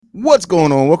What's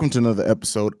going on? Welcome to another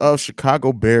episode of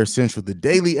Chicago Bears Central, the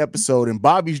daily episode. And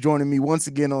Bobby's joining me once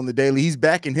again on the daily. He's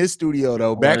back in his studio,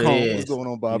 though, What back it home. What's is. going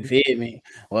on, You Bobby? feel me?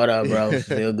 What up, bro?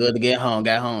 Feel good to get home.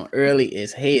 Got home early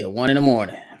as hell, 1 in the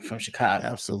morning from Chicago.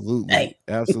 Absolutely. Hey,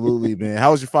 Absolutely, man.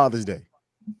 How was your Father's Day?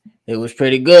 it was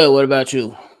pretty good. What about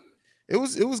you? It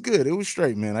was good. It was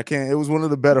straight, man. I can't. It was one of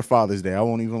the better Father's Day. I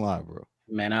won't even lie, bro.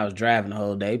 Man, I was driving the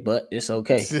whole day, but it's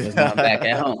okay because now I'm back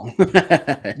at home. You've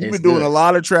It's been doing a good.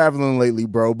 lot of traveling lately,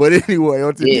 bro. But anyway,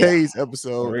 on Yeah, today's for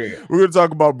episode, real. we're going to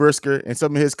talk about Brisker and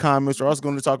some of his comments. We're also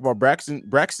going to talk about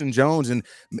Braxton Jones and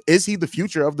is he the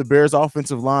future of the Bears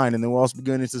offensive line? And then we'll also be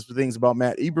getting into some things about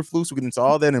Matt Eberflus. We'll get into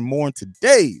all that and more in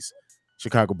today's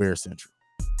Chicago Bears Central.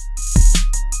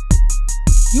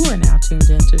 You are now tuned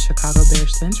in to Chicago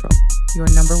Bears Central, your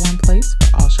number one place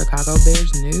for all Chicago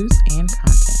Bears news and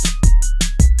content.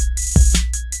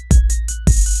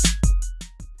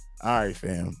 All right,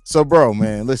 fam. So, bro,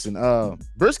 man, listen,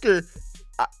 Brisker,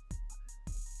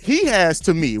 he has,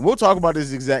 to me, we'll talk about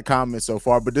his exact comments so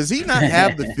far, but does he not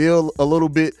have the feel a little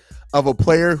bit of a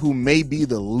player who may be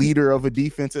the leader of a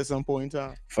defense at some point in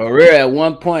time? For real, at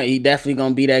one point, he definitely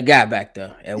going to be that guy back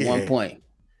there. At one Yeah. point,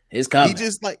 it's He coming.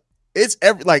 just it's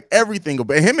everything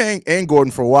about him and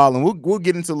Gordon for a while, and we'll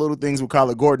get into little things with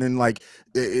Kyler Gordon,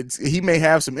 and he may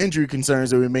have some injury concerns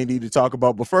that we may need to talk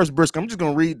about. But first, Brisk, I'm just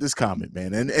gonna read this comment,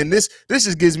 man, and this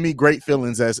just gives me great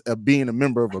feelings as being a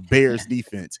member of a Bears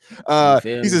defense. You feel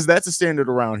He me? says that's a standard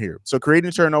around here. So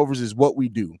creating turnovers is what we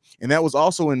do, and that was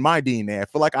also in my DNA. I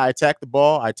feel like I attack the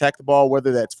ball,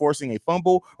 whether that's forcing a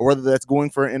fumble or whether that's going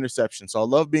for an interception. So I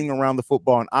love being around the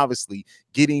football and obviously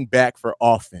getting back for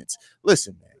offense.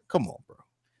 Listen, man. Come on, bro.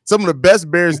 Some of the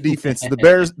best Bears defenses,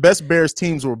 best Bears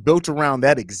teams were built around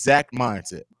that exact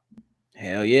mindset.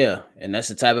 Hell yeah. And that's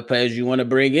the type of players you want to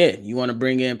bring in. You want to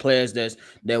bring in players that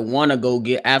want to go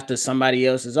get after somebody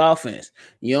else's offense.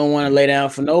 You don't want to lay down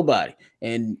for nobody.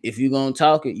 And if you're going to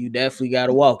talk it, you definitely got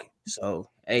to walk it. So,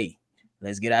 hey,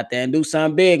 let's get out there and do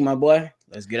something big, my boy.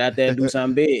 Let's get out there and do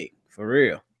something big. For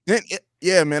real.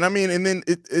 Yeah, man. I mean, and then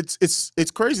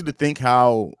it's crazy to think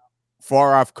how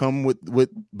far I've come with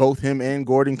both him and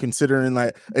Gordon, considering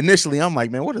like initially I'm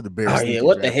like, man, what are the Oh, Bears yeah. thinking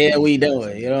What the drafting hell these we guys,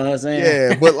 doing? You man? know what I'm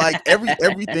saying? Yeah, but like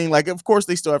everything, like of course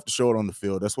they still have to show it on the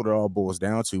field. That's what it all boils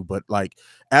down to. But like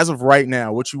as of right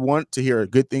now, what you want to hear are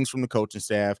good things from the coaching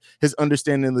staff, his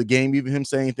understanding of the game, even him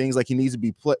saying things like he needs to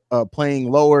be playing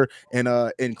lower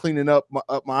and cleaning up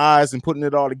my eyes and putting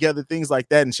it all together, things like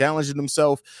that, and challenging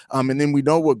himself. And then we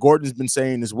know what Gordon's been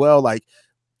saying as well, like.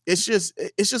 It's just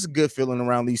a good feeling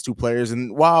around these two players.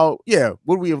 And while, yeah,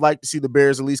 would we have liked to see the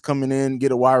Bears at least coming in,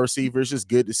 get a wide receiver? It's just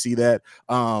good to see that.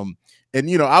 And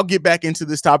I'll get back into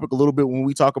this topic a little bit when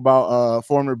we talk about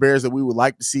former Bears that we would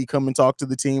like to see come and talk to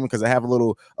the team, because I'll have a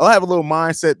little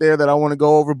mindset there that I want to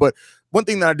go over. But one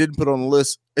thing that I didn't put on the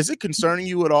list, is it concerning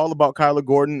you at all about Kyler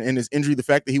Gordon and his injury, the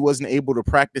fact that he wasn't able to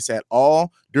practice at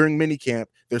all during minicamp?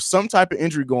 There's some type of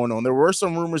injury going on. There were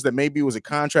some rumors that maybe it was a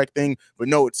contract thing, but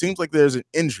no, it seems like there's an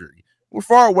injury. We're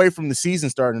far away from the season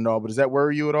starting and all, but does that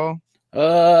worry you at all?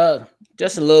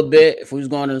 Just a little bit. If we was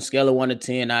going on a scale of 1 to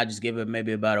 10, I'd just give it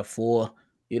maybe about a 4.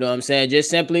 You know what I'm saying? Just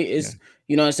simply, Yeah.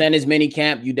 you know what I'm saying? It's mini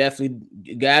camp. You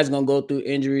definitely guys gonna go through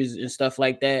injuries and stuff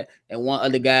like that. And one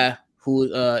other guy who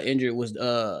injured was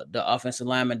the offensive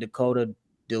lineman Dakota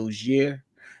Dozier.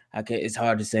 It's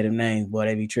hard to say them names, boy,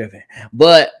 they be tripping.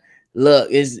 But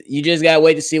look, you just gotta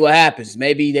wait to see what happens.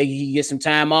 Maybe he get some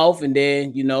time off and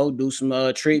then do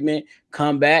some treatment,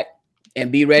 come back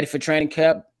and be ready for training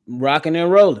camp, rocking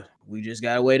and rolling. We just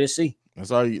gotta wait and see. That's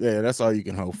all you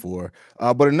can hope for.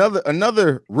 But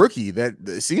another rookie that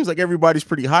it seems like everybody's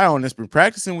pretty high on, that's been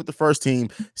practicing with the first team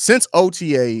since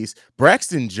OTAs,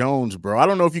 Braxton Jones, bro. I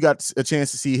don't know if you got a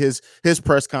chance to see his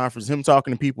press conference, him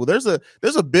talking to people. There's a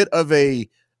bit of a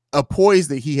poise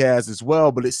that he has as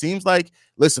well, but it seems like,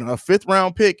 listen, a 5th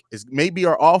round pick is maybe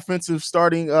our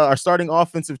starting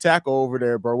offensive tackle over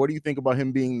there, bro. What do you think about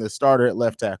him being the starter at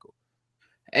left tackle?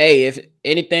 Hey, if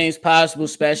anything's possible,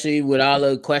 especially with all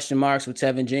the question marks with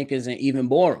Tevin Jenkins and even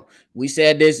Borum. We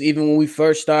said this even when we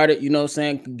first started,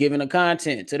 giving the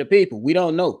content to the people. We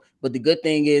don't know. But the good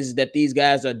thing is that these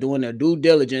guys are doing their due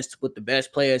diligence to put the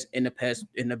best players in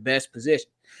the best position.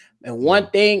 And one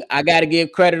thing I got to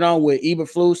give credit on with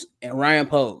Eberflus and Ryan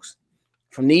Pogues.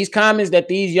 From these comments that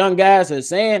these young guys are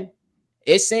saying,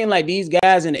 it seemed like these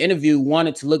guys in the interview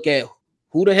wanted to look at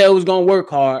who the hell was going to work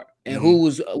hard and who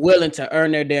was willing to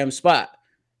earn their damn spot.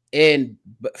 And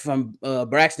from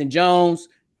Braxton Jones,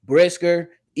 Brisker,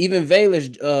 even Valus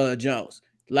Jones.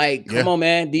 Like, come on,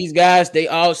 man. These guys, they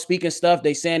all speaking stuff.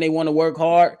 They saying they want to work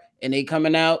hard and they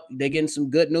coming out. They getting some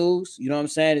good news. You know what I'm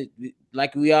saying?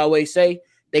 like we always say,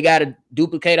 they got to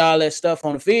duplicate all that stuff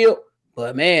on the field.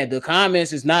 But man, the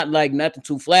comments is not like nothing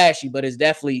too flashy, but it's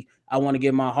definitely, I want to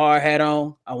get my hard hat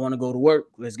on. I want to go to work.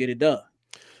 Let's get it done.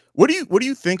 What do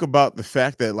you think about the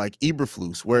fact that like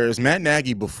Eberflus, whereas Matt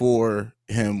Nagy before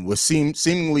him was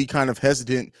seemingly kind of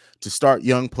hesitant to start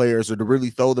young players or to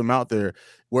really throw them out there,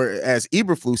 whereas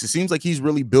Eberflus, it seems like he's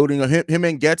really building him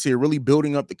and Getz here really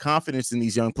building up the confidence in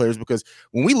these young players, because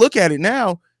when we look at it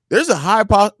now, there's a high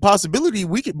possibility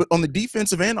we could, but on the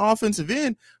defensive and offensive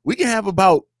end, we can have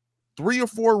about 3 or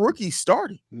 4 rookies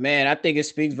starting. Man, I think it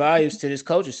speaks volumes to this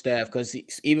coaching staff, because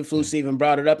Eberflus even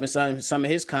brought it up in some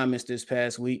of his comments this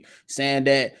past week, saying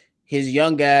that his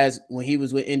young guys, when he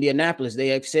was with Indianapolis,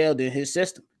 they excelled in his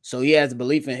system. So he has a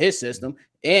belief in his system.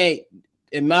 And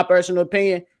in my personal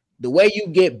opinion, the way you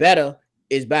get better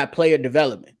is by player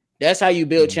development. That's how you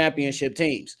build championship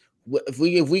teams. If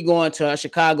we go into our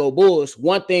Chicago Bulls,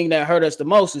 one thing that hurt us the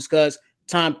most is because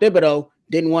Tom Thibodeau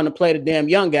didn't want to play the damn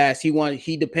young guys.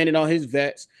 He depended on his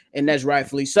vets, and that's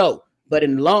rightfully so. But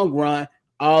in the long run,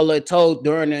 all it told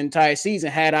during the entire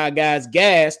season had our guys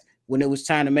gassed when it was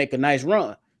time to make a nice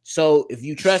run. So if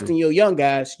you trust in your young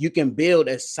guys, you can build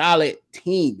a solid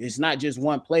team. It's not just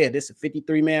one player. This is a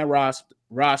 53-man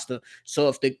roster. So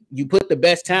if you put the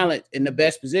best talent in the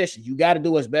best position, you got to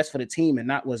do what's best for the team and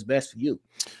not what's best for you.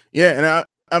 Yeah, and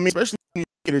I mean, especially when you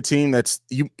get a team that's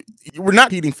we're not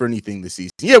competing for anything this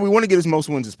season. Yeah, we want to get as most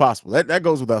wins as possible. That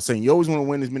goes without saying. You always want to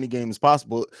win as many games as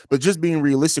possible. But just being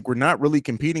realistic, we're not really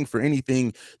competing for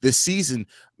anything this season.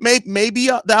 Maybe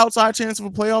the outside chance of a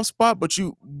playoff spot, but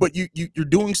you're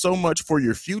doing so much for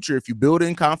your future if you build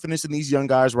in confidence in these young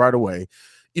guys right away.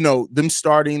 You know, them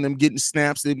starting, them getting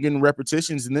snaps, them getting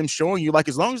repetitions, and them showing you, like,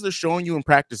 as long as they're showing you in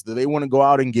practice that they want to go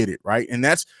out and get it, right? And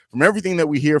that's from everything that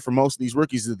we hear from most of these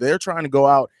rookies, that they're trying to go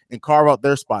out and carve out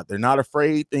their spot. They're not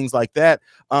afraid, things like that.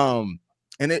 And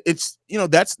it's, you know,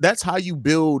 that's how you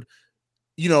build,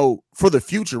 you know, for the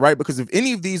future, right? Because if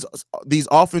any of these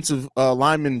offensive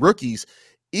lineman rookies,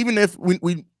 even if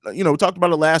we you know, we talked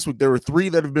about it last week, there were 3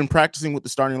 that have been practicing with the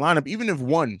starting lineup. Even if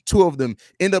 2 of them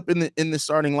end up in the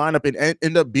starting lineup and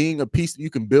end up being a piece that you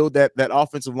can build that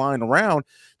offensive line around,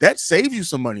 that saves you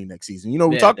some money next season. You know,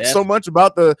 we talked so much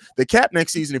about the cap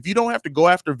next season. If you don't have to go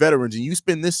after veterans and you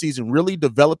spend this season really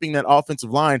developing that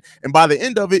offensive line, and by the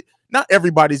end of it, not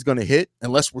everybody's going to hit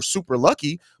unless we're super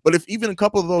lucky. But if even a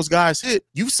couple of those guys hit,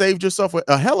 you've saved yourself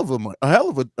a hell of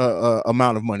a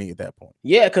amount of money at that point.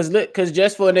 Yeah, because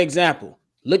just for an example,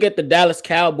 look at the Dallas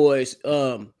Cowboys.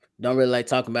 Don't really like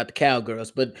talking about the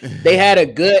Cowgirls, but they had a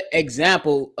good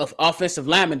example of offensive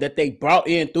linemen that they brought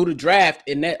in through the draft,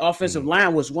 and that offensive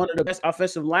line was one of the best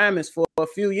offensive linemen for a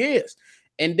few years.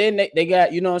 And then they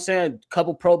got, you know what I'm saying, a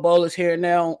couple Pro Bowlers here and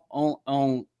there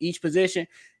on each position.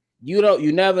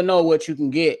 You never know what you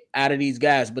can get out of these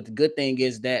guys, but the good thing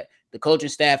is that the coaching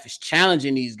staff is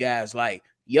challenging these guys like,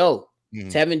 yo,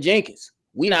 Tevin Jenkins,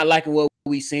 we not liking what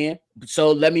we seeing,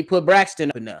 so let me put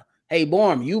Braxton up in there. Hey,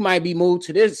 Borm, you might be moved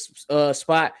to this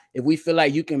spot if we feel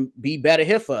like you can be better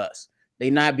here for us. They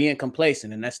not being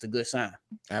complacent, and that's the good sign.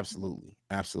 Absolutely.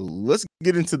 Let's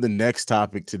get into the next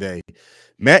topic today.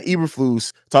 Matt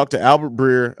Eberflus talked to Albert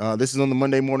Breer. This is on the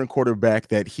Monday Morning Quarterback,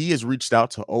 that he has reached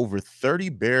out to over 30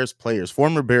 Bears players,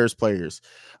 former Bears players,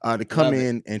 to come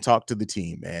in and talk to the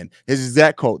team, man. His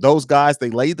exact quote: those guys, they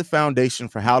laid the foundation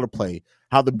for how to play,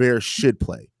 how the Bears should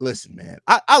play. Listen, man,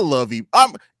 I love you.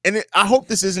 I hope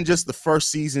this isn't just the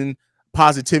first season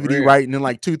positivity, right? And then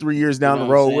like 2-3 years down the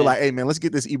road, we're like, hey, man, let's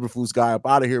get this Eberflus guy up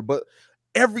out of here. But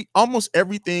almost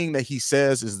everything that he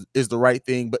says is the right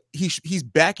thing, but he's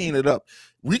backing it up,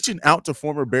 reaching out to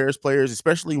former Bears players,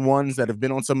 especially ones that have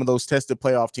been on some of those tested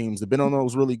playoff teams, that have been on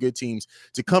those really good teams,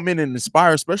 to come in and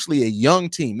inspire, especially a young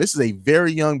team. This is a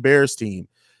very young Bears team.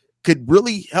 Could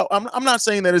really help. I'm not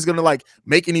saying that it's going to like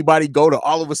make anybody go to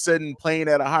all of a sudden playing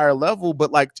at a higher level,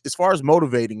 but like as far as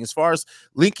motivating, as far as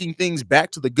linking things back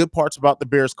to the good parts about the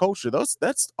Bears culture,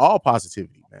 that's all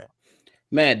positivity, man.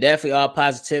 Man, definitely all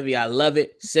positivity. I love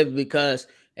it, simply because,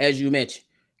 as you mentioned,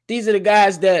 these are the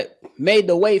guys that made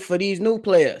the way for these new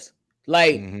players.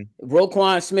 Like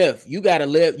Roquan Smith, you got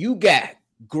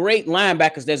great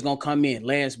linebackers that's going to come in.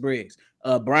 Lance Briggs,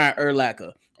 Brian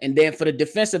Urlacher. And then for the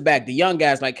defensive back, the young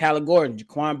guys like Kyler Gordon,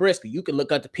 Jaquan Brisker, you can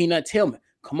look up to Peanut Tillman.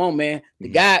 Come on, man. The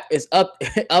guy is up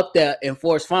there in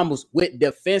forced fumbles with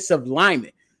defensive linemen.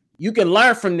 You can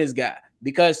learn from this guy,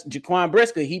 because Jaquan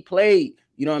Brisker, he played,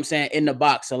 you know what I'm saying, in the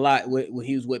box a lot when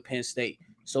he was with Penn State.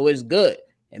 So it's good.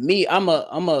 And me, I'm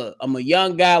a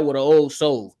young guy with an old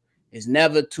soul. It's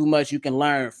never too much you can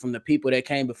learn from the people that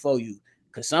came before you,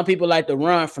 because some people like to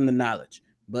run from the knowledge,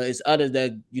 but it's others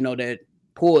that, you know, that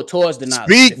pull towards the knowledge.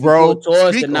 Speak, If you bro. pull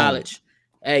towards Speak the knowledge,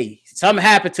 hey, something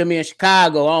happened to me in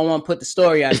Chicago. I don't want to put the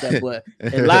story out there, but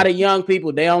a lot of young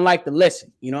people, they don't like to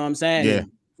listen. You know what I'm saying? Yeah.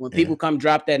 And when people come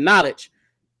drop that knowledge,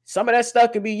 some of that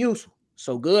stuff can be useful.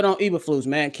 So good on Eberflus,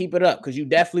 man. Keep it up, because you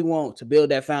definitely want to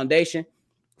build that foundation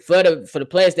for the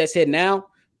players that's here now,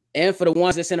 and for the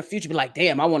ones that's in the future. Be like,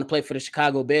 damn, I want to play for the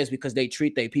Chicago Bears because they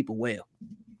treat their people well.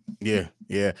 Yeah,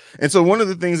 yeah. And so one of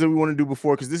the things that we want to do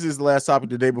before, because this is the last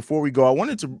topic today, before we go, I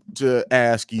wanted to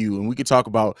ask you, and we could talk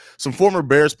about some former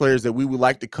Bears players that we would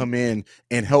like to come in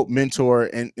and help mentor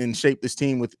and shape this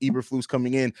team with Eberflus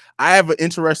coming in. I have an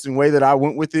interesting way that I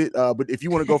went with it, but if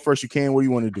you want to go first, you can. What do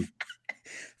you want to do?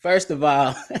 First of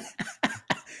all,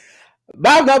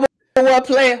 my number one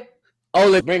player,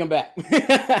 let's bring him back.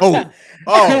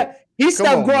 He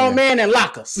stuck grown man in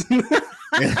lockers.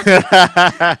 But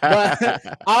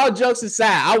all jokes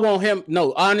aside, I want him.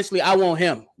 No, honestly, I want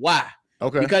him. Why?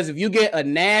 Okay. Because if you get a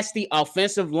nasty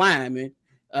offensive line,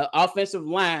 and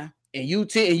you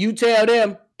tell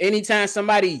them anytime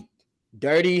somebody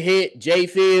dirty hit Jay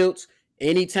Fields,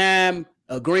 anytime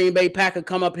a Green Bay Packer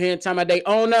come up here and tell me they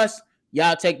own us,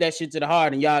 y'all take that shit to the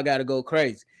heart and y'all got to go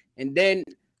crazy. And then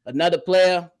another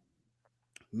player,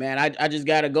 man, I just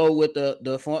got to go with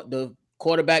the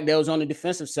quarterback that was on the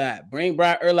defensive side. Bring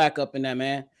Brian Urlacher up in that,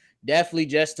 man. Definitely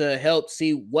just to help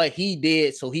see what he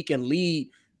did so he can lead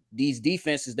these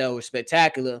defenses that were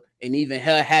spectacular, and even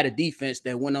had a defense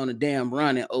that went on a damn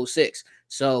run in 2006.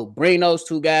 So bring those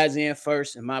two guys in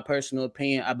first. In my personal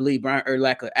opinion, I believe Brian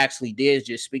Urlacher actually did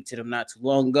just speak to them not too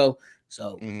long ago.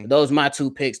 So those are my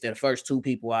two picks. They're the first two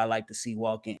people I like to see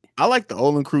walk in. I like the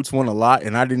Olenkruts one a lot,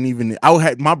 and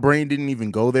my brain didn't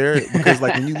even go there, because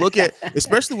like when you look at,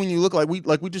 especially when you look like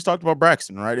we just talked about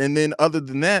Braxton, right? And then other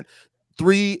than that,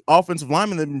 3 offensive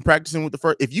linemen that have been practicing with the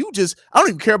first. I don't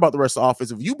even care about the rest of the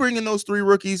offense. If you bring in those 3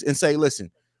 rookies and say,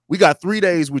 listen, we got 3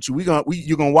 days with you,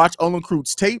 you're gonna watch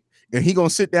Olenkruts tape, and he gonna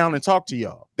sit down and talk to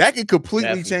y'all. That could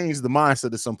completely change the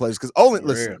mindset of some players. Because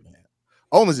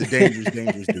Olin's a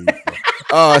dangerous dude.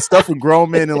 Stuff with grown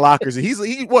men in lockers, and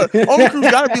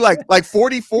Olenkruts got to be like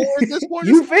 44 at this point.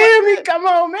 You feel me? Come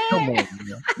on, man.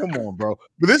 Come on, bro.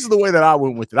 But this is the way that I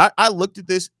went with it. I looked at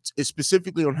this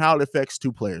specifically on how it affects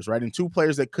 2 players, right? And 2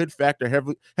 players that could factor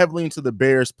heavily into the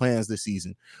Bears' plans this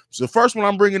season. So the first one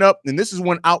I'm bringing up, and this is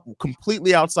one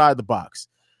completely outside the box,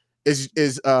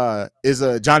 is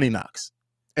Johnny Knox.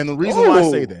 And the reason why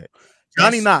I say that,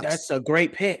 Johnny Knox, that's a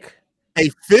great pick. A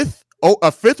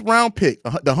fifth round pick,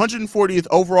 the 140th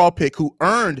overall pick, who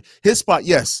earned his spot.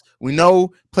 Yes, we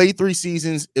know, played 3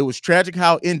 seasons. It was tragic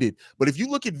how it ended. But if you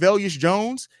look at Velus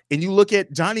Jones and you look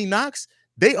at Johnny Knox,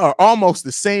 they are almost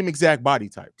the same exact body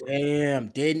type. Bro. Damn,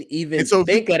 didn't even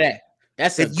think of that.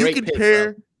 That's a great pick,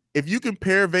 bro. If you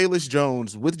compare Velus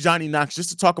Jones with Johnny Knox,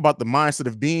 just to talk about the mindset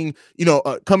of being,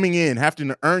 coming in, having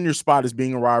to earn your spot as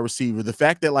being a wide receiver, the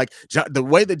fact that the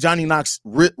way that Johnny Knox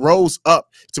rose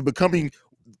up to becoming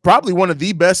probably one of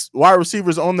the best wide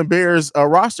receivers on the Bears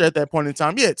roster at that point in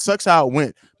time. Yeah, it sucks how it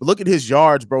went, but look at his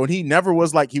yards, bro. And he never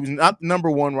was he was not the number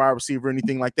 1 wide receiver or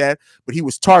anything like that, but he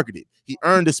was targeted. He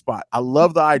earned a spot. I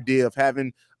love the idea of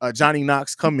having Johnny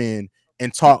Knox come in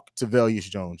and talk to Velus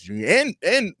Jones Jr.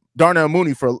 and Darnell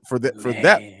Mooney for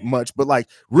that much. But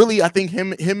really, I think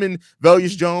him and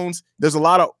Velus Jones, there's a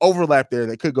lot of overlap there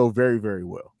that could go very, very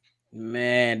well.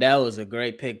 Man, that was a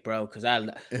great pick, bro, because I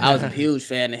was a huge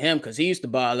fan of him, because he used to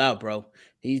ball out, bro.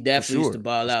 He definitely used to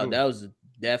ball out. That was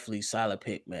definitely solid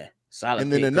pick, man. Solid.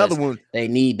 And then another one, they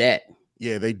need that.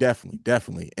 Yeah, they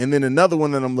definitely. And then another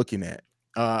one that I'm looking at,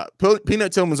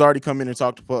 Peanut Tillman's already come in and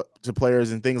talked to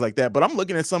players and things like that, but I'm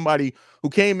looking at somebody who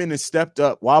came in and stepped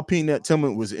up while Peanut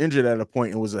Tillman was injured at a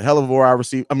point and was a hell of a wide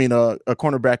receiver. I mean, a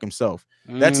cornerback himself.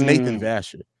 That's Nathan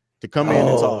Vasher. To come in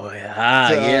and talk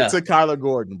to Kyler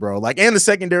Gordon, bro. And the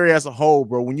secondary as a whole,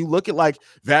 bro. When you look at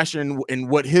Vasher and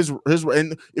what his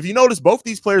and if you notice, both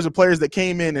these players are players that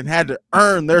came in and had to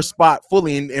earn their spot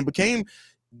fully and became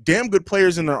damn good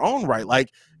players in their own right.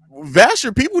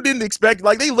 Vasher, people didn't expect,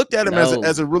 they looked at him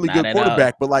as a really good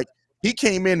quarterback, but he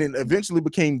came in and eventually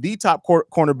became the top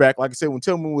cornerback. Like I said, when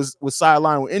Tillman was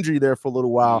sidelined with injury there for a little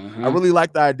while, I really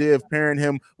like the idea of pairing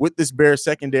him with this Bears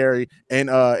secondary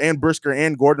and Brisker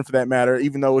and Gordon for that matter,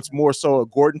 even though it's more so a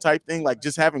Gordon type thing.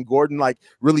 Just having Gordon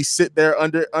really sit there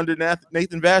under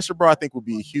Nathan Vasher, bro, I think would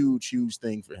be a huge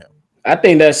thing for him. I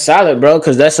think that's solid, bro,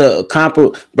 because that's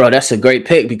that's a great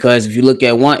pick, because if you look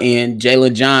at one end,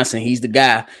 Jalen Johnson, he's the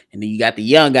guy, and then you got the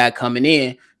young guy coming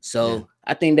in. So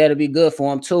I think that'll be good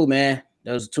for him too, man.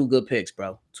 Those are 2 good picks,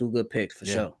 bro. 2 good picks for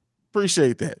sure.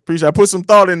 Appreciate that. I put some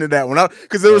thought into that one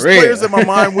because there was players that my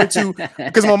mind went to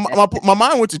because my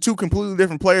mind went to two completely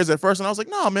different players at first, and I was like,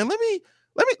 no, man, let me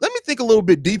think a little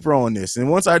bit deeper on this.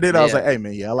 And once I did, I was like, hey,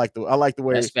 man, yeah, I like the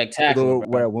way that's spectacular,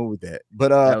 where I went with that.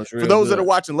 But for those that are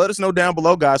watching, let us know down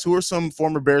below, guys, who are some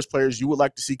former Bears players you would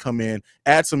like to see come in,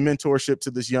 add some mentorship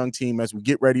to this young team as we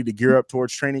get ready to gear up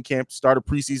towards training camp, start of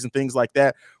preseason, things like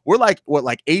that. We're like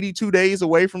 82 days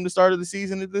away from the start of the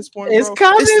season at this point. It's bro.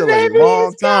 coming, it's still baby. a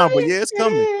long time, but yeah, it's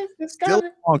coming. It's still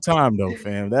a long time though,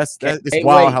 fam. It's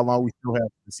wild wait. how long we still have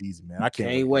the season, man. I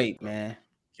can't wait, man.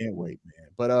 Can't wait, man.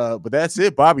 But that's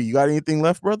it, Bobby. You got anything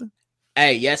left, brother?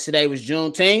 Hey, yesterday was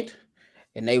Juneteenth,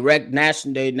 and they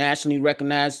nationally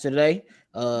recognized today.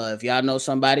 If y'all know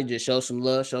somebody, just show some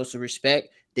love, show some respect.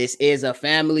 This is a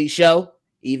family show.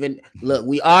 Even look,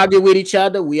 we argue with each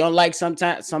other. We don't like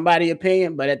sometimes somebody's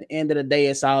opinion, but at the end of the day,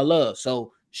 it's all love.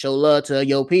 So show love to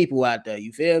your people out there.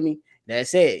 You feel me?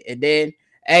 That's it. And then,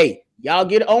 hey, y'all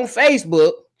get on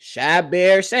Facebook. Shy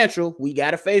Bear Central. We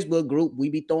got a Facebook group.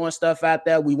 We be throwing stuff out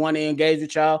there. We want to engage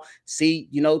with y'all. See,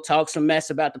 talk some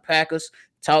mess about the Packers.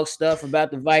 Talk stuff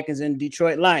about the Vikings and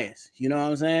Detroit Lions. You know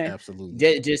what I'm saying?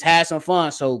 Absolutely. Just have some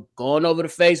fun. So going over to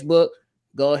Facebook,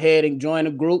 go ahead and join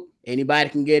the group.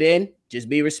 Anybody can get in. Just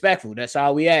be respectful. That's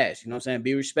all we ask. You know what I'm saying?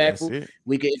 Be respectful. If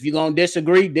you're gonna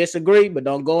disagree, but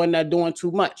don't go in there doing too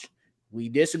much. We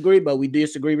disagree, but we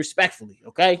disagree respectfully.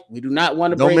 Okay, we do not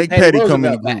want to don't bring make petty come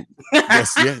in the back. group.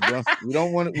 We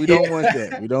don't want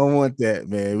that. We don't want that,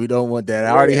 man. We don't want that. I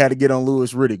already had to get on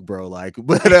Louis Riddick, bro.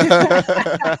 But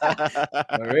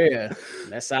for real,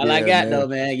 that's all I got, though,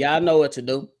 man. Y'all know what to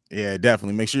do. Yeah,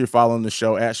 definitely. Make sure you're following the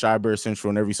show at Shy Bear Central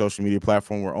on every social media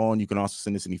platform we're on. You can also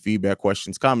send us any feedback,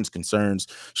 questions, comments, concerns,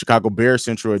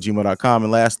 ChicagoBearCentral@gmail.com.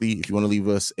 And lastly, if you want to leave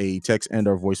us a text and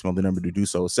or voicemail, the number to do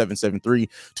so is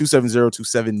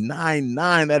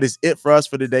 773-270-2799. That is it for us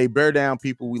for today. Bear down,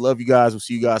 people. We love you guys. We'll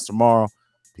see you guys tomorrow.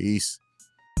 Peace.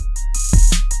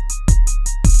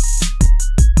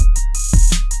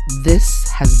 This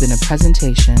has been a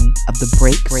presentation of the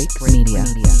Break Media.